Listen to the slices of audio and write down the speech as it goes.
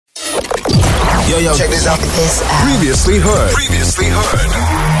Yo, check this out. Previously heard.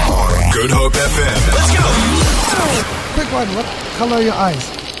 Good Hope FM. Let's go. Quick one. What color are your eyes?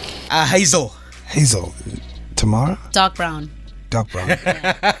 Hazel. Hazel. Tamara? Dark brown. Dark brown.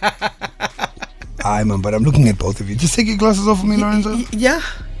 But I'm looking at both of you. Just take your glasses off for me, Lorenzo. Yeah.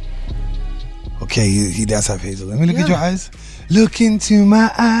 Okay, he does have hazel. Let me look at your eyes. Look into my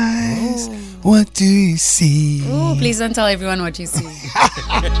eyes. Oh. What do you see? Oh, please don't tell everyone what you see.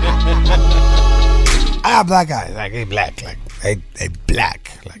 I have black eyes. Like, they black. Like, they black.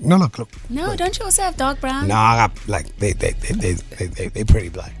 Like, no, look. No, look. don't you also have dark brown? No, I got, like, they pretty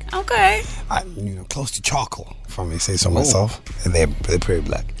black. Okay. Close to charcoal, if I may say so myself. And they're pretty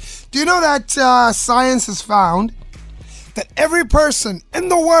black. Do you know that science has found that every person in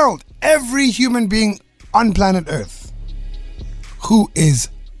the world, every human being on planet Earth who is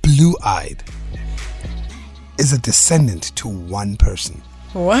blue-eyed is a descendant to one person?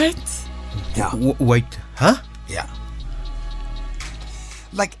 What? Yeah. Wait, huh? Yeah.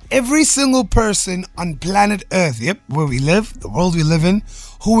 Like every single person on planet Earth, where we live, the world we live in,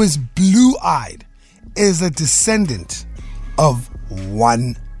 who is blue-eyed is a descendant of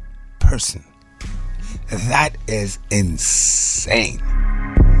one person. That is insane.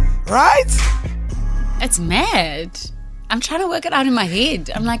 Right? It's mad. I'm trying to work it out in my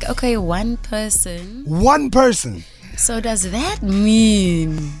head. I'm like, okay, one person. One person. So does that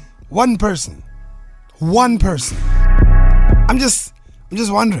mean? One person. One person. I'm just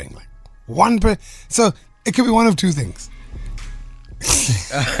wondering. Like, one person. So it could be one of two things.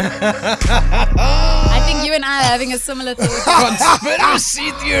 I think you and I are having a similar thought.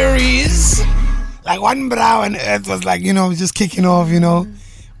 Conspiracy theories. Like one brow on Earth was like, just kicking off,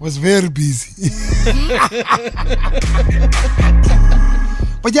 was very busy.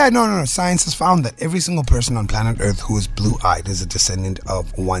 But yeah, no. Science has found that every single person on planet Earth who is blue-eyed is a descendant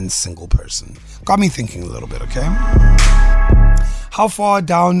of one single person. Got me thinking a little bit, okay? How far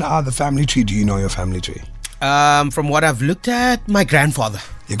down the family tree do you know your family tree? From what I've looked at, my grandfather.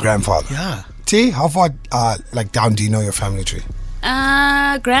 Your grandfather? Yeah. T, how far down do you know your family tree?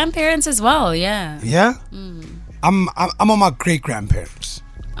 Grandparents as well, yeah. Yeah? I'm on my great-grandparents.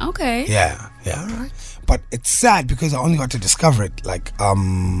 Okay. Yeah. All right. But it's sad because I only got to discover it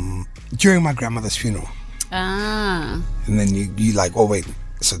during my grandmother's funeral. Ah. And then you like, oh wait,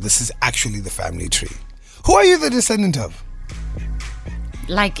 so this is actually the family tree. Who are you the descendant of?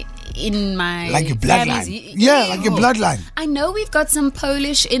 Like in my like your bloodline. Yeah, like your bloodline. I know we've got some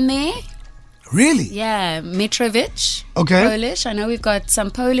Polish in there. Really? Yeah, Mitrovic. Okay. Polish. I know we've got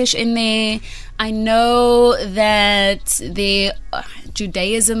some Polish in there. I know that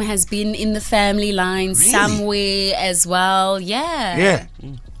Judaism has been in the family line somewhere as well. Yeah. Yeah.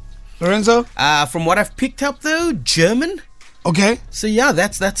 Lorenzo? From what I've picked up though, German. Okay. So yeah,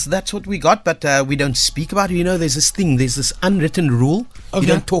 that's what we got, but we don't speak about it. There's this unwritten rule. Okay. You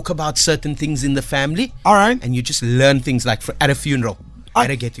don't talk about certain things in the family. All right. And you just learn things like at a funeral, at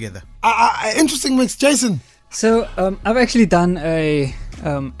a get-together. Interesting mix. Jason? So I've actually done a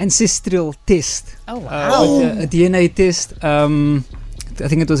ancestral test. Oh wow! A DNA test. I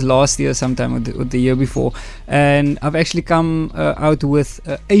think it was last year sometime or the year before, and I've actually come out with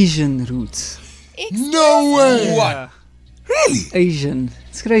Asian roots. No way! What? Really? Asian.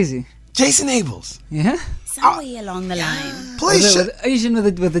 It's crazy. Jason Abels. Yeah. Somewhere along the line. Please. With Asian with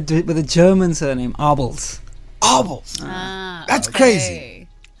a German surname, Abels. Abels. That's crazy.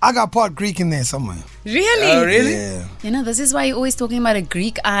 I got part Greek in there somewhere. Really? Oh, really? Yeah. This is why you're always talking about a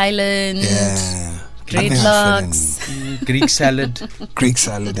Greek island. Yeah. Dreadlocks. Greek salad. Greek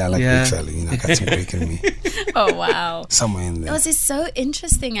salad. I like Greek salad. I got some Greek in me. Oh, wow. Somewhere in there. This is so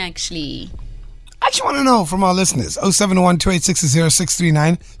interesting, actually. I just want to know from our listeners,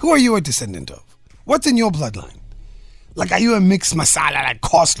 071-286-0639, who are you a descendant of? What's in your bloodline? Like, are you a mixed masala, like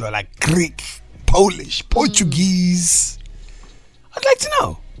coleslaw, like Greek, Polish, Portuguese? I'd like to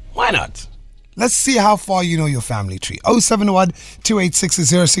know. Why not? Let's see how far you know your family tree.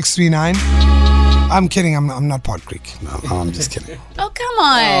 071-286-0639. I'm kidding. I'm not part Greek. No, I'm just kidding. Oh, come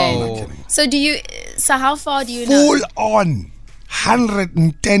on. I'm not kidding. So how far do you know? Full on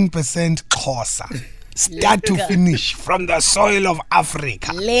 110% Xhosa. Start to finish from the soil of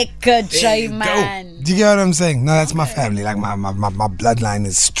Africa. Lekker J man. Do you get what I'm saying? No, that's my family. Like my bloodline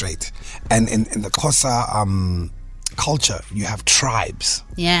is straight. And in the Xhosa culture, you have tribes.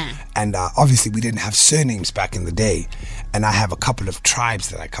 Yeah. And obviously we didn't have surnames back in the day. And I have a couple of tribes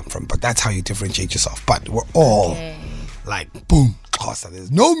that I come from. But that's how you differentiate yourself. But we're all like, boom, Xhosa.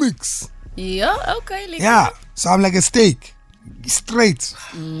 There's no mix. Yeah, okay. Yeah. So I'm like a steak. Straight.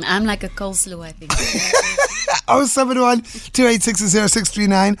 I'm like a coleslaw, I think.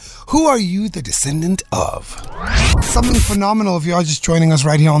 071-286-0639. Who are you the descendant of? Something phenomenal if you are just joining us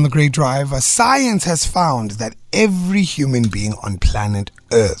right here on The Great Drive. Science has found that every human being on planet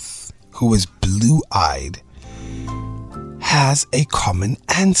Earth who is blue-eyed has a common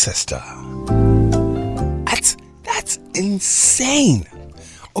ancestor. That's insane.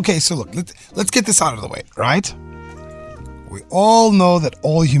 Okay, so look, let's get this out of the way, right? We all know that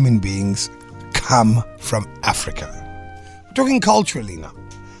all human beings come from Africa. We're talking culturally now.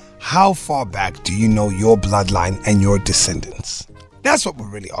 How far back do you know your bloodline and your descendants? That's what we're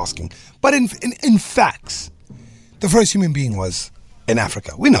really asking. But in facts, the first human being was in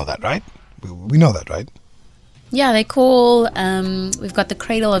Africa. We know that, right? We know that, right? Yeah, they call, we've got the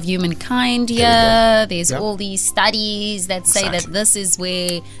cradle of humankind here. There's all these studies that say that this is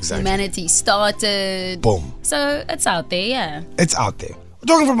where humanity started. Boom. So it's out there, yeah. It's out there. We're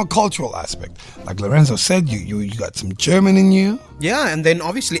talking from a cultural aspect. Like Lorenzo said, you got some German in you. Yeah, and then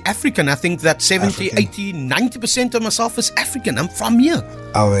obviously African. I think that 70, 80, 90% of myself is African. I'm from here.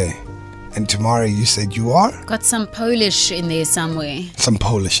 Oh, wait. And Tamara, you said you are? Got some Polish in there somewhere. Some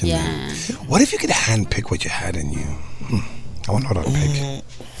Polish in there. Yeah. What if you could handpick what you had in you? I wonder what I'd pick.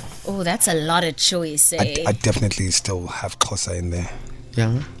 Oh, that's a lot of choice, eh? I definitely still have Xhosa in there.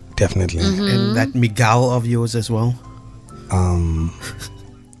 Yeah. Definitely. And that Miguel of yours as well.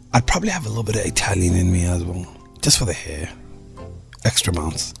 I'd probably have a little bit of Italian in me as well. Just for the hair. Extra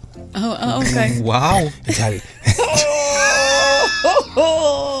bounce. Oh, okay. Wow. Italian.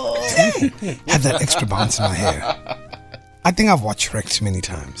 Have that extra bounce in my hair. I think I've watched Shrek too many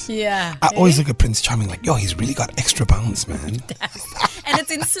times. Yeah. I always look at Prince Charming like, yo, he's really got extra bounce, man. And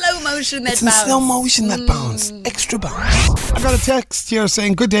it's in slow motion, that It's bounce. in slow motion, that bounce. Extra bounce. I got a text here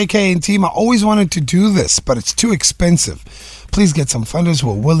saying, good day, K and team. I always wanted to do this, but it's too expensive. Please get some funders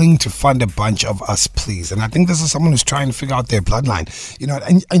who are willing to fund a bunch of us, please. And I think this is someone who's trying to figure out their bloodline. You know,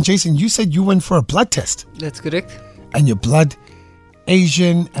 and Jason, you said you went for a blood test. That's correct. And your blood,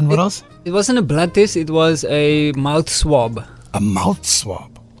 Asian, and what else? It wasn't a blood test, it was a mouth swab. A mouth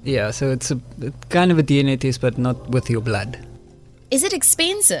swab. Yeah, so it's kind of a DNA test, but not with your blood. Is it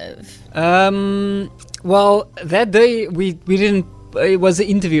expensive? Well, that day we didn't. It was an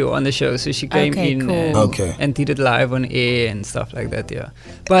interview on the show, so she came in and did it live on air and stuff like that. Yeah,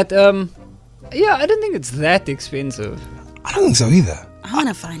 but yeah, I don't think it's that expensive. I don't think so either. I want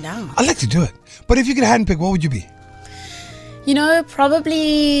to find out. I'd like to do it. But if you could handpick, what would you be? You know,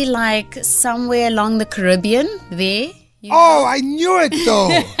 probably like somewhere along the Caribbean there. Oh, I knew it though.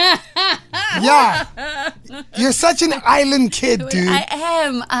 Yeah. You're such an island kid, dude.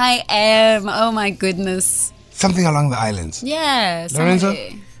 I am. Oh my goodness. Something along the islands. Yeah. Lorenzo?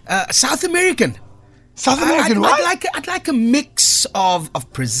 South American. South American, what? I'd like a mix of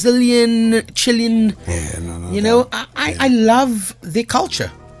Brazilian, Chilean. Yeah, no. You know, I love their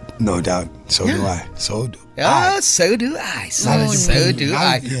culture. No doubt. So do I. So do I. So do I. So do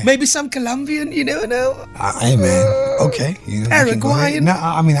I. Yeah. Maybe some Colombian, you never know. Hey, man. Okay. You can go ahead. Paraguayan. No,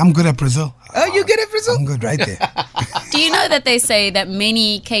 I mean, I'm good at Brazil. Oh, you get it, Brazil? I'm good right there. Do you know that they say that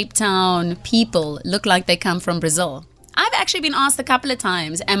many Cape Town people look like they come from Brazil? I've actually been asked a couple of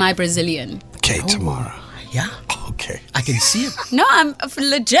times, am I Brazilian? Okay, Tamara. Yeah. Okay. I can see it. No, I'm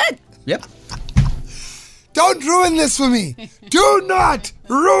legit. Yep. Don't ruin this for me. Do not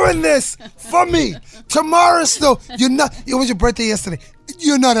ruin this for me. Tomorrow still, you're not, it was your birthday yesterday.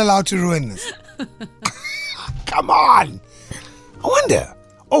 You're not allowed to ruin this. Come on. I wonder.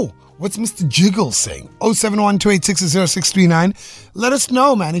 Oh, what's Mr. Jiggle saying? 071-286-0639. Let us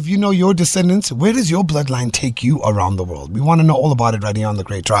know, man, if you know your descendants. Where does your bloodline take you around the world? We want to know all about it right here on The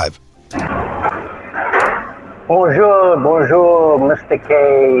Great Drive. Bonjour, Mr.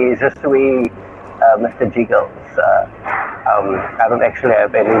 K. Je suis Mr. Jiggles. I don't actually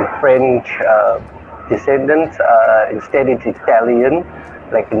have any French descendants. Instead, it's Italian.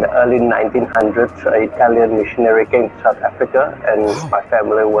 Like in the early 1900s, an Italian missionary came to South Africa, and my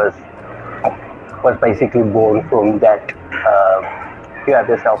family was basically born from that. You have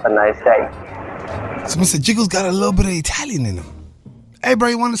yourself a nice day. So Mr. Jiggles got a little bit of Italian in him. Hey, bro,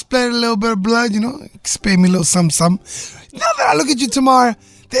 you want to spare a little bit of blood, you know? Spare me a little something. Now that I look at you, Tamara,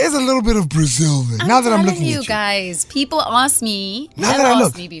 there is a little bit of Brazil there. Now that I'm looking at you. Guys, people ask me. Now that I look.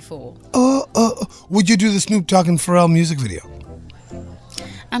 Asked me before. Would you do the Snoop Dogg and Pharrell music video?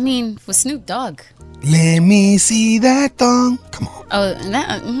 I mean, for Snoop Dogg. Let me see that thong. Come on. Oh, that,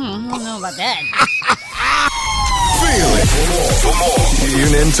 I don't know about that. Feel it. For more,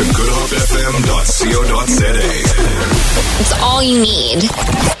 tune in to goodhopefm.co.za. It's all you need.